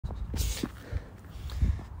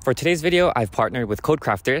For today's video, I've partnered with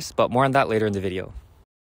Codecrafters, but more on that later in the video.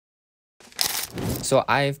 So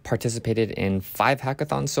I've participated in 5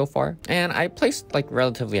 hackathons so far, and I placed like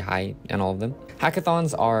relatively high in all of them.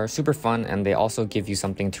 Hackathons are super fun, and they also give you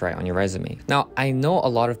something to write on your resume. Now, I know a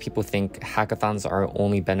lot of people think hackathons are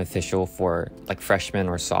only beneficial for like freshmen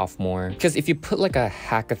or sophomore, because if you put like a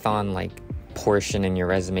hackathon like portion in your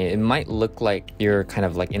resume, it might look like you're kind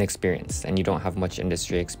of like inexperienced and you don't have much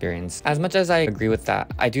industry experience. As much as I agree with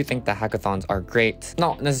that, I do think that hackathons are great,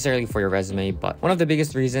 not necessarily for your resume, but one of the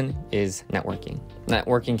biggest reasons is networking.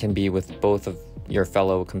 Networking can be with both of your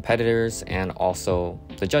fellow competitors and also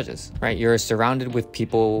the judges, right? You're surrounded with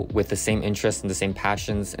people with the same interests and the same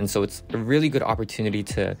passions, and so it's a really good opportunity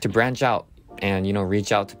to branch out and, you know,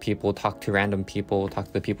 reach out to people, talk to random people, talk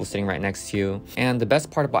to the people sitting right next to you. And the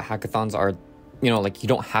best part about hackathons are, you know, like you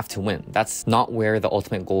don't have to win. That's not where the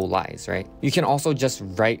ultimate goal lies, right? You can also just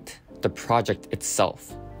write the project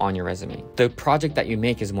itself on your resume. The project that you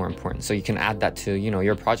make is more important, so you can add that to, you know,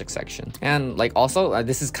 your project section. And like also,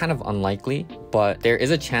 this is kind of unlikely, but there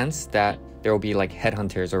is a chance that there will be like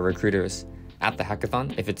headhunters or recruiters at the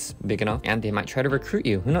hackathon if it's big enough, and they might try to recruit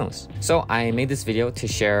you, who knows? So I made this video to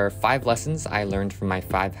share 5 lessons I learned from my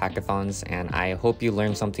 5 hackathons, and I hope you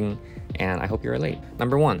learned something and I hope you relate.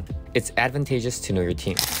 Number 1, it's advantageous to know your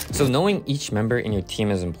team. So knowing each member in your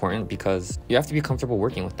team is important because you have to be comfortable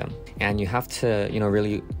working with them, and you have to, you know,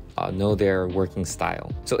 really know their working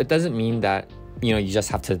style. So it doesn't mean that, you know, you just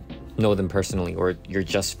have to know them personally or you're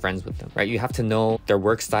just friends with them, right? You have to know their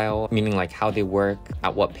work style, meaning like how they work,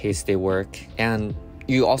 at what pace they work, and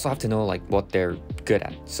you also have to know like what they're good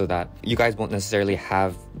at so that you guys won't necessarily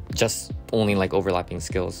have just only like overlapping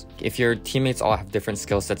skills. If your teammates all have different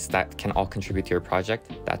skill sets that can all contribute to your project,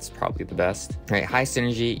 that's probably the best, right? High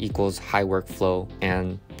synergy equals high workflow,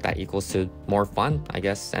 and that equals to more fun, I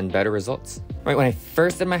guess, and better results. Right, when I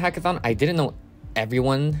first did my hackathon, I didn't know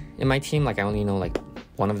everyone in my team. Like I only know like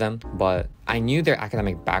one of them, but I knew their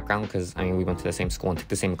academic background because I mean we went to the same school and took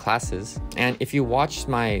the same classes. And if you watched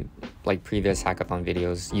my like previous hackathon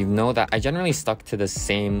videos, you know that I generally stuck to the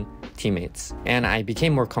same teammates and I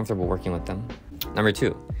became more comfortable working with them. Number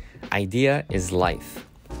 2, idea is life.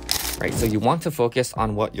 Right, so you want to focus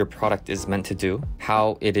on what your product is meant to do,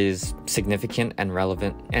 how it is significant and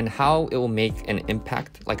relevant, and how it will make an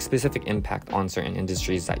impact, like specific impact on certain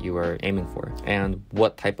industries that you are aiming for, and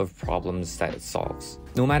what type of problems that it solves.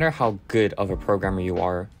 No matter how good of a programmer you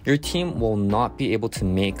are, your team will not be able to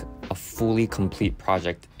make a fully complete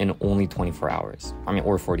project in only 24 hours,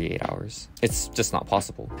 or 48 hours. It's just not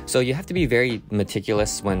possible. So you have to be very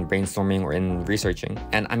meticulous when brainstorming or in researching.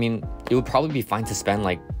 And I mean, it would probably be fine to spend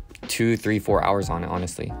like 2, 3, 4 hours on it,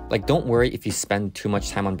 honestly. Like, don't worry if you spend too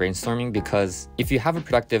much time on brainstorming, because if you have a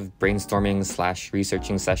productive brainstorming /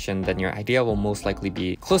 researching session, then your idea will most likely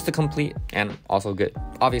be close to complete and also good.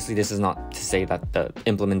 Obviously, this is not to say that the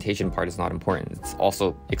implementation part is not important. It's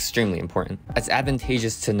also extremely important. It's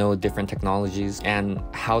advantageous to know different technologies and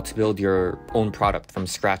how to build your own product from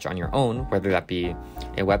scratch on your own, whether that be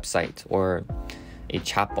a website or a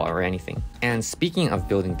chatbot or anything. And speaking of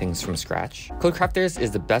building things from scratch, Codecrafters is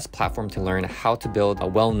the best platform to learn how to build a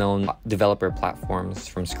well-known developer platforms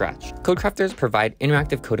from scratch. Codecrafters provide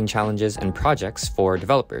interactive coding challenges and projects for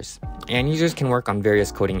developers, and users can work on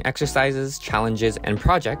various coding exercises, challenges, and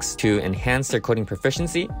projects to enhance their coding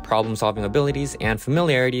proficiency, problem-solving abilities, and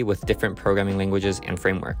familiarity with different programming languages and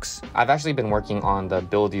frameworks. I've actually been working on the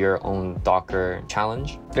Build Your Own Docker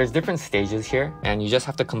challenge. There's different stages here, and you just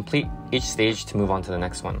have to complete each stage to move on to the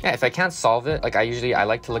next one. Yeah, if I can't solve it, like I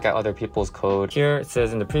like to look at other people's code. Here it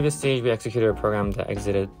says in the previous stage, we executed a program that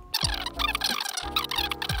exited.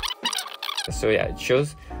 So yeah, it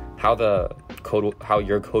shows how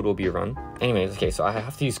your code will be run. Anyways, okay, so I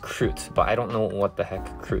have to use Crute, but I don't know what the heck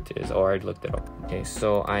Crute is. Oh, I already looked it up. Okay,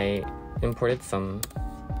 so I imported some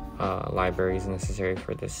libraries necessary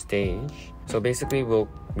for this stage. So basically, we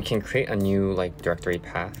can create a new like directory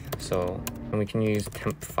path. So and we can use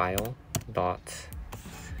temp file dot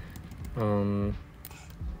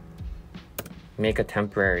make a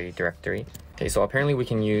temporary directory. Okay, so apparently we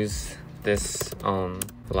can use this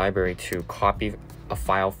library to copy a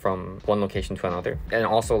file from one location to another, and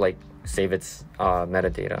also like save its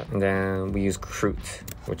metadata. And then we use Crute,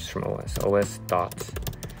 which is from os dot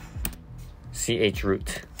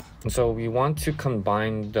chroot. And so we want to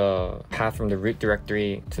combine the path from the root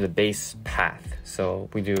directory to the base path. So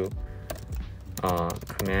we do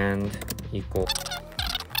command equal.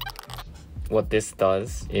 What this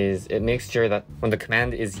does is it makes sure that when the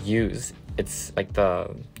command is used, it's like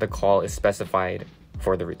the call is specified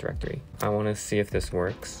for the root directory. I want to see if this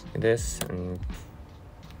works. This, and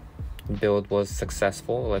build was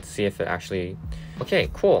successful. Let's see if it actually... Okay,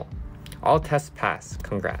 cool. All tests pass.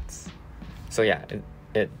 Congrats. So yeah,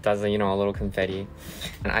 it does a little confetti.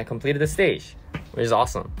 And I completed the stage, which is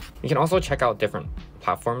awesome. You can also check out different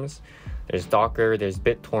platforms. There's Docker, there's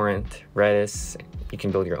BitTorrent, Redis. You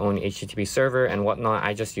can build your own HTTP server and whatnot.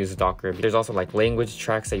 I just use Docker. There's also like language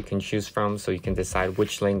tracks that you can choose from, so you can decide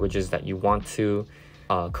which languages that you want to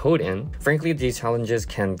code in. Frankly, these challenges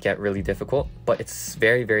can get really difficult, but it's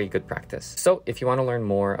very, very good practice. So if you want to learn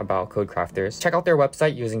more about Code Crafters, check out their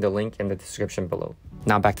website using the link in the description below.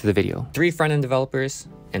 Now back to the video. 3 front-end developers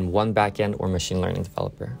and 1 back-end or machine learning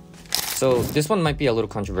developer. So this one might be a little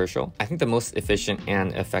controversial. I think the most efficient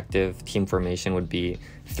and effective team formation would be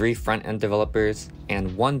 3 front-end developers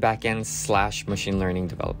and 1 back-end / machine learning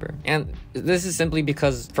developer. And this is simply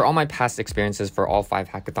because for all my past experiences for all 5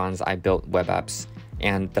 hackathons, I built web apps.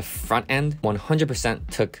 And the front end 100%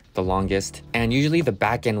 took the longest. And usually the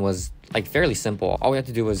back end was like fairly simple. All we had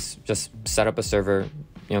to do was just set up a server,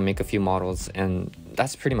 make a few models, and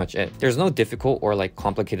that's pretty much it. There's no difficult or like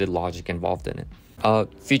complicated logic involved in it.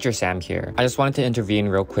 Future Sam here. I just wanted to intervene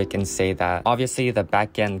real quick and say that obviously the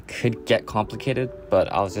backend could get complicated,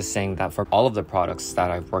 but I was just saying that for all of the products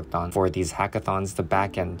that I've worked on for these hackathons, the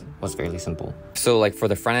backend was fairly simple. So like for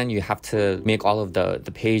the front end, you have to make all of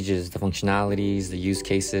the pages, the functionalities, the use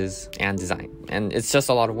cases, and design. And it's just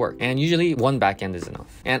a lot of work. And usually 1 backend is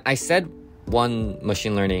enough. And I said 1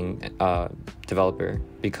 machine learning developer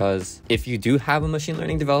because if you do have a machine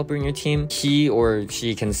learning developer in your team, he or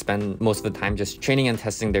she can spend most of the time just training and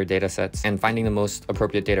testing their data sets and finding the most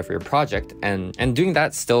appropriate data for your project, and doing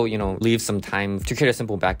that still leaves some time to create a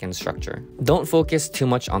simple backend structure. Don't focus too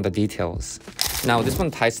much on the details. Now this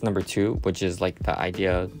one ties to number 2, which is like the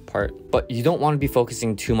idea part, but you don't want to be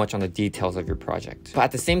focusing too much on the details of your project. But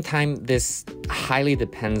at the same time, this highly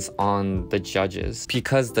depends on the judges,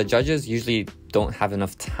 because the judges usually don't have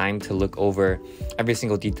enough time to look over every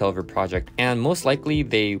single detail of your project, and most likely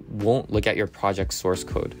they won't look at your project source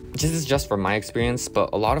code. This is just from my experience, but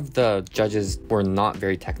a lot of the judges were not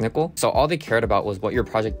very technical, so all they cared about was what your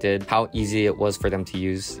project did, how easy it was for them to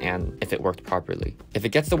use, and if it worked properly. If it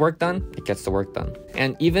gets the work done, it gets the work done.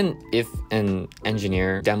 And even if an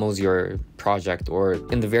engineer demos your project, or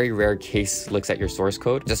in the very rare case looks at your source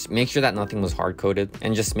code, just make sure that nothing was hard-coded,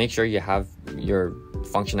 and just make sure you have your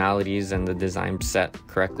functionalities and the design set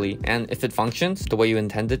correctly. And if it functions the way you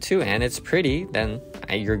intended to and it's pretty, then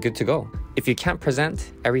you're good to go. If you can't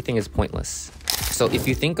present, everything is pointless. So if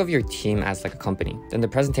you think of your team as like a company, then the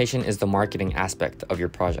presentation is the marketing aspect of your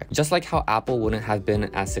project. Just like how Apple wouldn't have been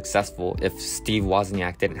as successful if Steve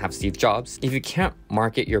Wozniak didn't have Steve Jobs, if you can't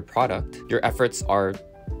market your product, your efforts are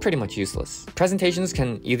pretty much useless. Presentations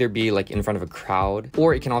can either be like in front of a crowd,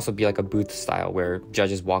 or it can also be like a booth style where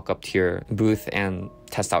judges walk up to your booth and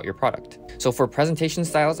test out your product. So for presentation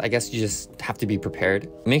styles, I guess you just have to be prepared.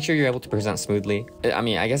 Make sure you're able to present smoothly. I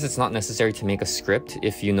mean, I guess it's not necessary to make a script.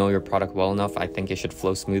 If you know your product well enough, I think it should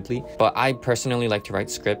flow smoothly. But I personally like to write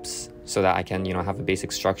scripts so that I can, have a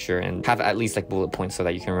basic structure and have at least like bullet points so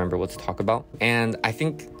that you can remember what to talk about. And I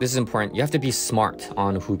think this is important. You have to be smart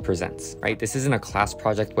on who presents, right? This isn't a class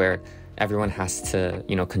project where everyone has to,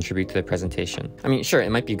 contribute to the presentation. I mean, sure,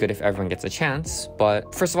 it might be good if everyone gets a chance,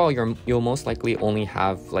 but first of all, you'll most likely only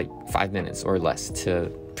have like 5 minutes or less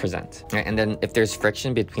to present. Right? And then if there's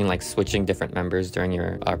friction between like switching different members during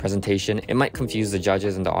your presentation, it might confuse the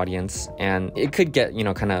judges and the audience, and it could get,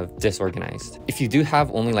 kind of disorganized. If you do have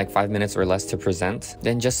only like 5 minutes or less to present,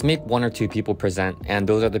 then just make 1 or 2 people present, and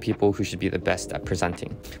those are the people who should be the best at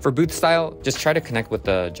presenting. For booth style, just try to connect with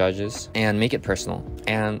the judges and make it personal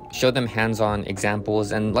and show them hands-on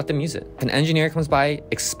examples and let them use it. If an engineer comes by,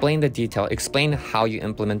 explain the detail, explain how you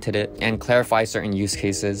implemented it, and clarify certain use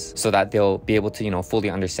cases so that they'll be able to, fully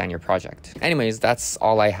understand your project. Anyways, that's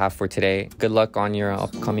all I have for today. Good luck on your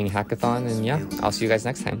upcoming hackathon, and yeah, I'll see you guys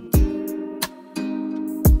next time.